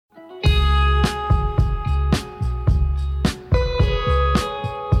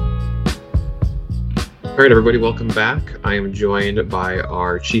All right, everybody, welcome back. I am joined by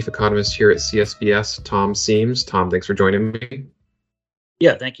our chief economist here at CSBS, Tom Seams. Tom, thanks for joining me.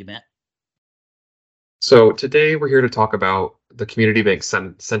 Yeah, thank you, Matt. So today we're here to talk about the Community Bank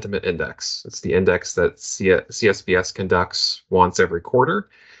Sentiment Index. It's the index that CSBS conducts once every quarter,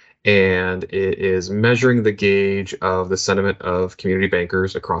 and it is measuring the gauge of the sentiment of community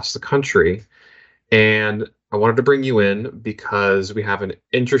bankers across the country. And I wanted to bring you in because we have an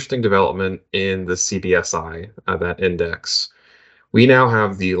interesting development in the CBSI, that index. We now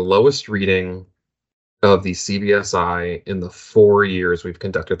have the lowest reading of the CBSI in the 4 years we've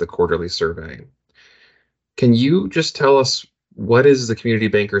conducted the quarterly survey. Can you just tell us, what is the Community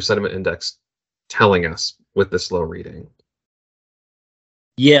Banker Sentiment Index telling us with this low reading?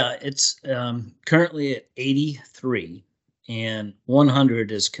 Yeah, it's currently at 83, and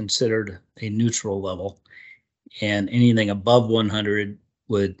 100 is considered a neutral level, and anything above 100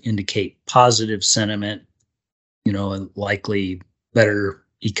 would indicate positive sentiment, and likely better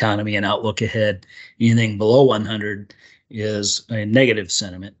economy and outlook ahead. Anything below 100 is a negative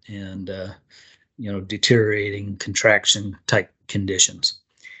sentiment and, deteriorating contraction type conditions.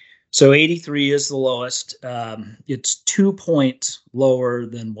 So 83 is the lowest. It's 2 points lower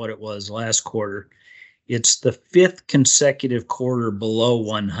than what it was last quarter. It's the fifth consecutive quarter below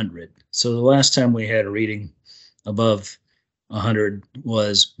 100. So the last time we had a reading above 100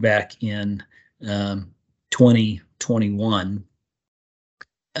 was back in 2021.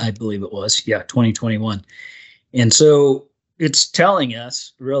 I believe it was. Yeah, 2021. And so it's telling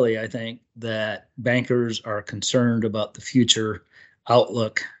us, really, I think, that bankers are concerned about the future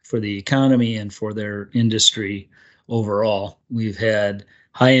outlook for the economy and for their industry overall. We've had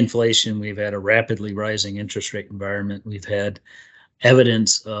high inflation. We've had a rapidly rising interest rate environment. We've had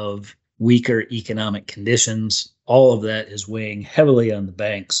evidence of weaker economic conditions. All of that is weighing heavily on the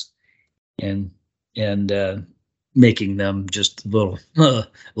banks and making them just a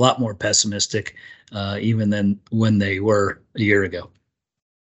lot more pessimistic, even than when they were a year ago.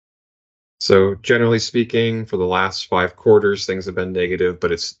 So generally speaking, for the last 5 quarters, things have been negative,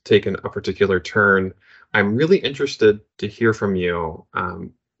 but it's taken a particular turn. I'm really interested to hear from you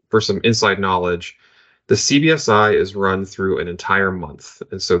for some inside knowledge. The CBSI is run through an entire month,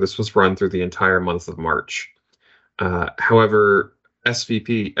 and so this was run through the entire month of March. However,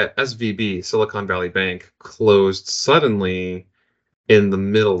 SVB, Silicon Valley Bank, closed suddenly in the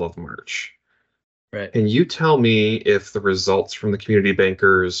middle of March. Right. Can you tell me if the results from the community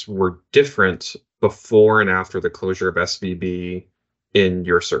bankers were different before and after the closure of SVB in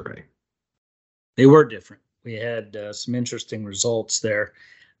your survey? They were different. We had some interesting results there.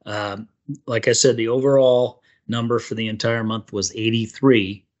 Like I said, the overall number for the entire month was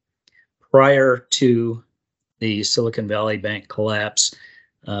 83. Prior to the Silicon Valley Bank collapse,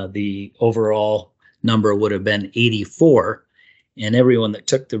 the overall number would have been 84. And everyone that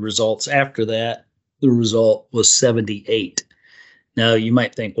took the results after that, the result was 78. Now, you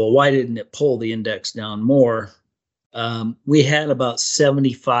might think, well, why didn't it pull the index down more? We had about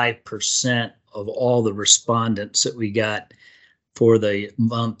 75% of all the respondents that we got for the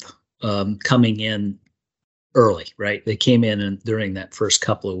month coming in early, right? They came in during that first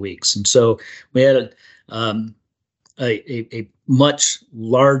couple of weeks. And so we had a much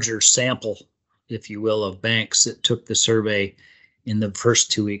larger sample, if you will, of banks that took the survey in the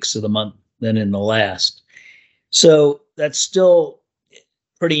first 2 weeks of the month than in the last. So that's still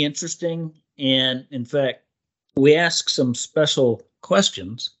pretty interesting. And in fact, we ask some special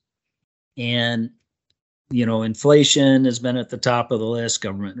questions, and inflation has been at the top of the list.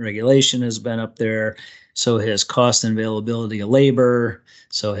 Government regulation has been up there. So has cost and availability of labor.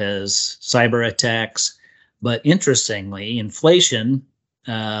 So has cyber attacks. But interestingly, inflation,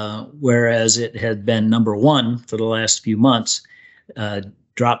 whereas it had been number one for the last few months,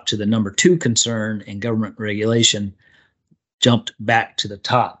 dropped to the number 2 concern, and government regulation jumped back to the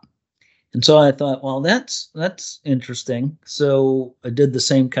top. And so I thought, well, that's interesting. So I did the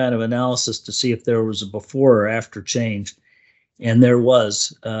same kind of analysis to see if there was a before or after change. And there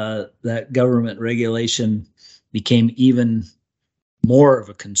was. That government regulation became even more of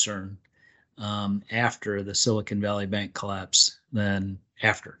a concern after the Silicon Valley Bank collapse than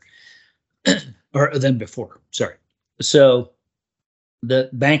after, or than before, sorry. So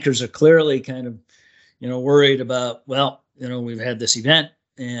the bankers are clearly kind of, worried about, well, we've had this event,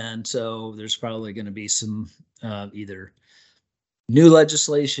 and so there's probably going to be some either new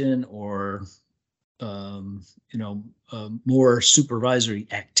legislation or more supervisory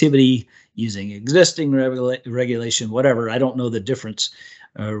activity using existing regulation, whatever. I don't know the difference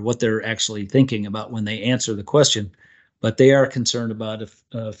or what they're actually thinking about when they answer the question, but they are concerned about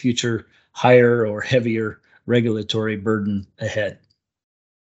a future higher or heavier regulatory burden ahead.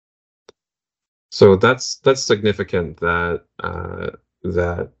 So that's significant that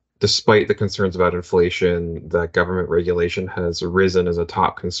that despite the concerns about inflation, that government regulation has risen as a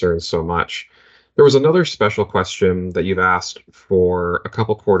top concern so much. There was another special question that you've asked for a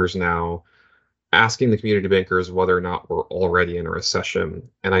couple quarters now, asking the community bankers whether or not we're already in a recession.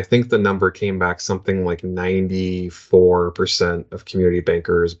 And I think the number came back something like 94% of community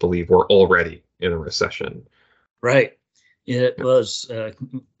bankers believe we're already in a recession. Right. It was,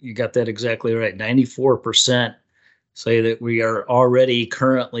 you got that exactly right. 94% say that we are already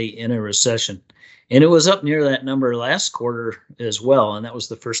currently in a recession. And it was up near that number last quarter as well. And that was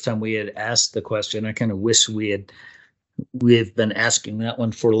the first time we had asked the question. I kind of wish we've been asking that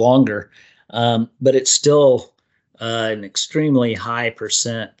one for longer. But it's still an extremely high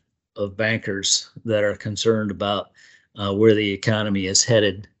percent of bankers that are concerned about where the economy is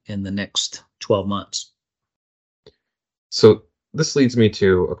headed in the next 12 months. So this leads me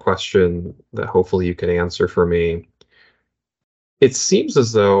to a question that hopefully you can answer for me. It seems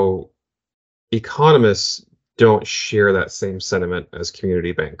as though economists don't share that same sentiment as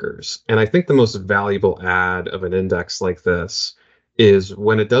community bankers. And I think the most valuable add of an index like this is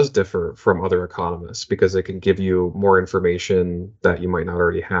when it does differ from other economists, because it can give you more information that you might not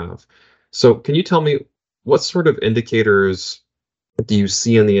already have. So can you tell me what sort of indicators do you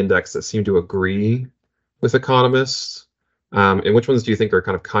see in the index that seem to agree with economists? And which ones do you think are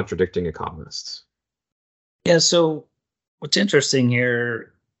kind of contradicting economists? Yeah, so what's interesting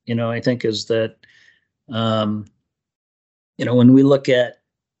here, I think is that, when we look at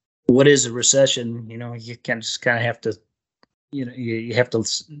what is a recession, you just kind of have to, you have to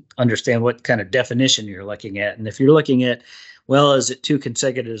understand what kind of definition you're looking at. And if you're looking at, well, is it two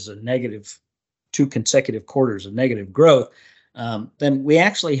consecutive quarters of negative growth, then we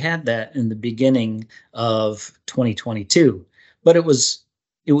actually had that in the beginning of 2022, but it was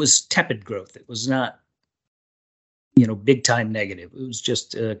tepid growth. It was not, big time negative. It was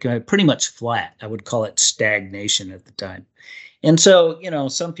just pretty much flat. I would call it stagnation at the time. And so,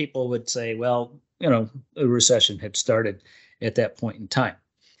 some people would say, well, a recession had started at that point in time.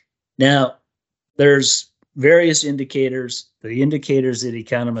 Now, there's various indicators. The indicators that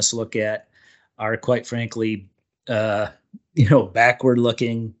economists look at are, quite frankly, backward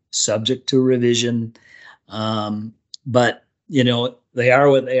looking, subject to revision. But they are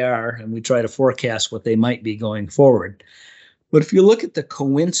what they are, and we try to forecast what they might be going forward. But if you look at the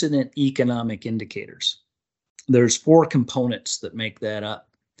coincident economic indicators, there's 4 components that make that up: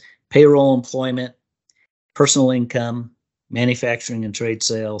 payroll employment, personal income, manufacturing and trade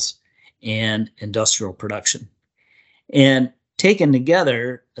sales, and industrial production. And taken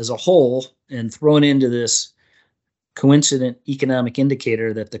together as a whole and thrown into this coincident economic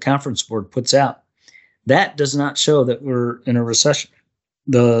indicator that the Conference Board puts out, that does not show that we're in a recession.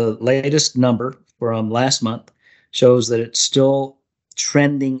 The latest number from last month shows that it's still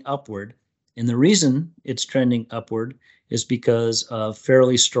trending upward. And the reason it's trending upward is because of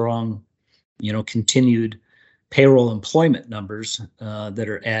fairly strong, continued payroll employment numbers that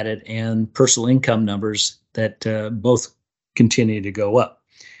are added, and personal income numbers that both continue to go up.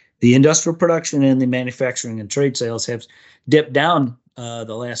 The industrial production and the manufacturing and trade sales have dipped down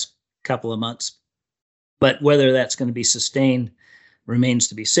the last couple of months, but whether that's going to be sustained remains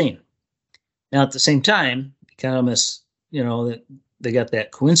to be seen. Now, at the same time, economists, they got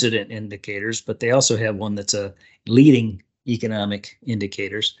that coincident indicators, but they also have one that's a leading economic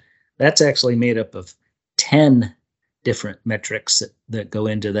indicators. That's actually made up of 10 different metrics that go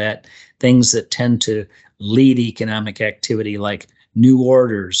into that, things that tend to lead economic activity, like new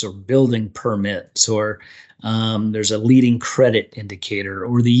orders or building permits, or there's a leading credit indicator,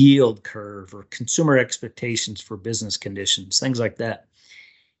 or the yield curve, or consumer expectations for business conditions, things like that.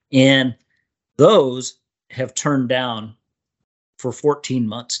 And those have turned down for 14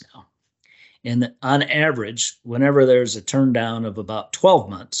 months now. And on average, whenever there's a turn down of about 12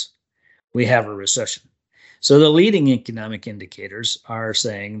 months, we have a recession. So the leading economic indicators are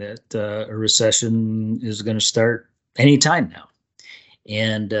saying that a recession is going to start anytime now.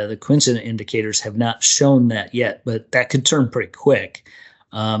 And the coincident indicators have not shown that yet, but that could turn pretty quick.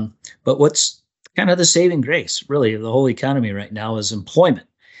 But what's kind of the saving grace, really, of the whole economy right now is employment.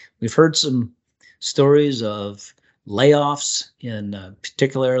 We've heard some stories of layoffs,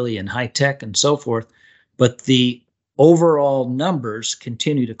 particularly in high tech and so forth, but the overall numbers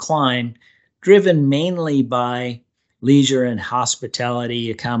continue to climb, driven mainly by leisure and hospitality,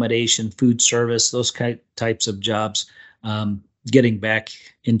 accommodation, food service, those types of jobs getting back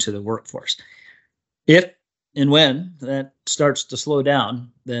into the workforce. If and when that starts to slow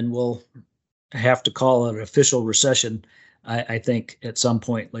down, then we'll have to call it an official recession, I think, at some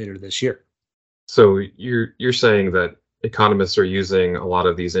point later this year. So you're saying that economists are using a lot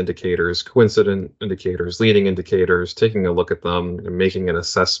of these indicators, coincident indicators, leading indicators, taking a look at them and making an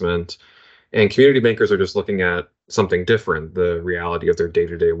assessment. And community bankers are just looking at something different, the reality of their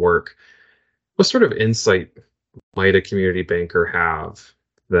day-to-day work. What sort of insight might a community banker have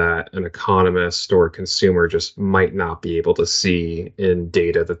that an economist or a consumer just might not be able to see in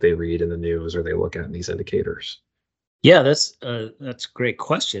data that they read in the news or they look at in these indicators? Yeah, that's a great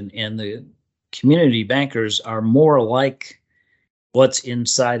question. And the community bankers are more like what's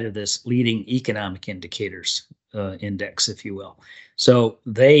inside of this leading economic indicators index, if you will. So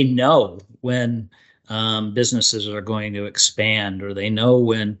they know when businesses are going to expand, or they know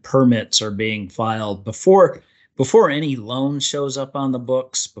when permits are being filed before any loan shows up on the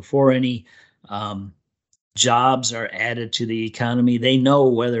books, before any jobs are added to the economy. They know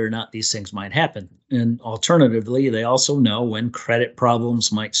whether or not these things might happen. And alternatively, they also know when credit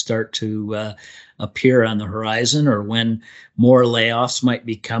problems might start to appear on the horizon, or when more layoffs might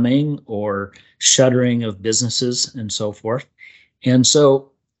be coming, or shuttering of businesses and so forth. And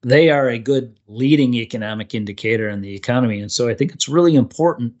so they are a good leading economic indicator in the economy. And so I think it's really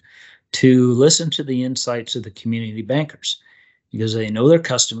important to listen to the insights of the community bankers, because they know their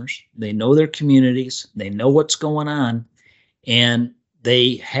customers, they know their communities, they know what's going on, and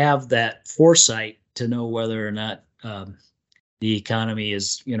they have that foresight to know whether or not the economy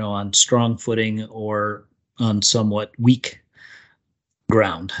is, on strong footing or on somewhat weak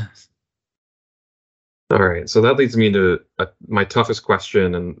ground. All right, so that leads me to my toughest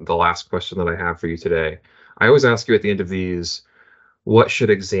question and the last question that I have for you today. I always ask you at the end of these, what should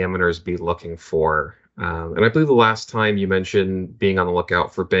examiners be looking for? And I believe the last time you mentioned being on the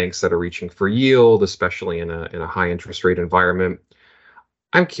lookout for banks that are reaching for yield, especially in a high interest rate environment.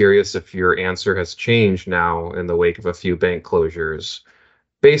 I'm curious if your answer has changed now in the wake of a few bank closures.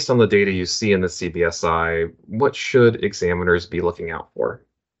 Based on the data you see in the CBSI, what should examiners be looking out for?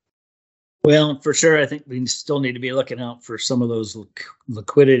 Well, for sure, I think we still need to be looking out for some of those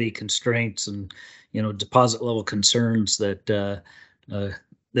liquidity constraints and, deposit level concerns that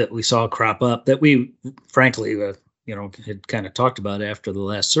we saw crop up, that we frankly, had kind of talked about after the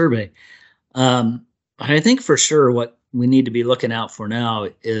last survey. I think for sure what we need to be looking out for now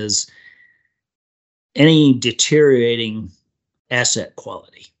is any deteriorating asset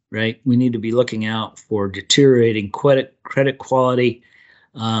quality, right? We need to be looking out for deteriorating credit quality,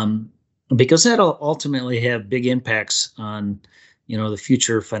 because that'll ultimately have big impacts on, the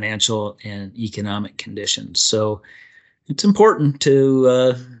future financial and economic conditions. So it's important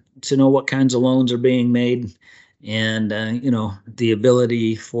to know what kinds of loans are being made, and the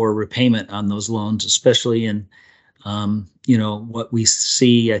ability for repayment on those loans, especially in what we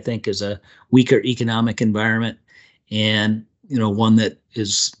see, I think, is a weaker economic environment, and one that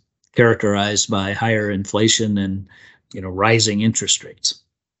is characterized by higher inflation and rising interest rates.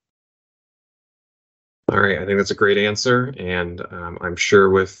 All right, I think that's a great answer, and I'm sure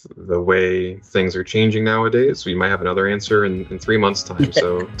with the way things are changing nowadays, we might have another answer in 3 months' time.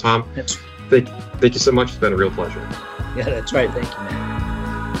 So, Tom, thank you so much. It's been a real pleasure. Yeah, that's right. Thank you, man.